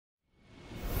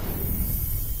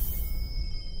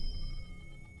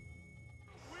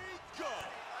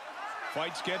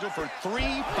Fight scheduled for 3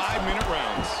 5-minute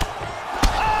rounds.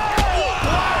 Oh!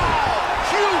 Wow!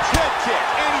 Huge head kick,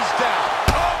 and he's down.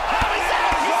 Oh, he's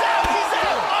out! He's out! He's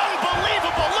out!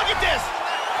 Unbelievable! Look at this!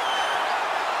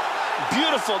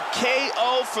 Beautiful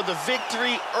KO for the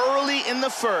victory early in the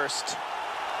first.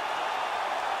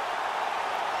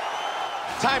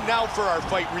 Time now for our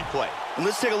fight replay. And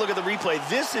let's take a look at the replay.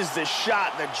 This is the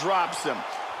shot that drops him.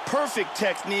 Perfect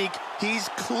technique. He's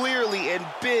clearly in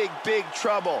big, big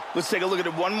trouble. Let's take a look at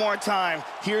it one more time.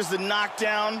 Here's the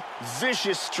knockdown.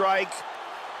 Vicious strike.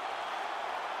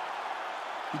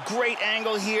 Great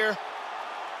angle here.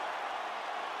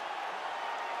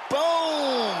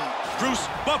 Boom! Bruce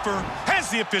Buffer has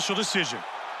the official decision.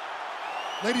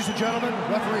 Ladies and gentlemen,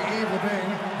 referee Yves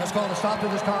Levine has called a stop to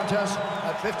this contest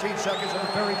at 15 seconds of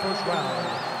the very first round.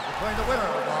 Declaring the winner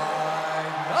by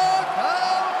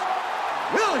knockout,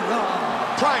 William.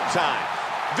 Primetime,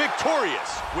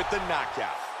 victorious with the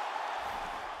knockout.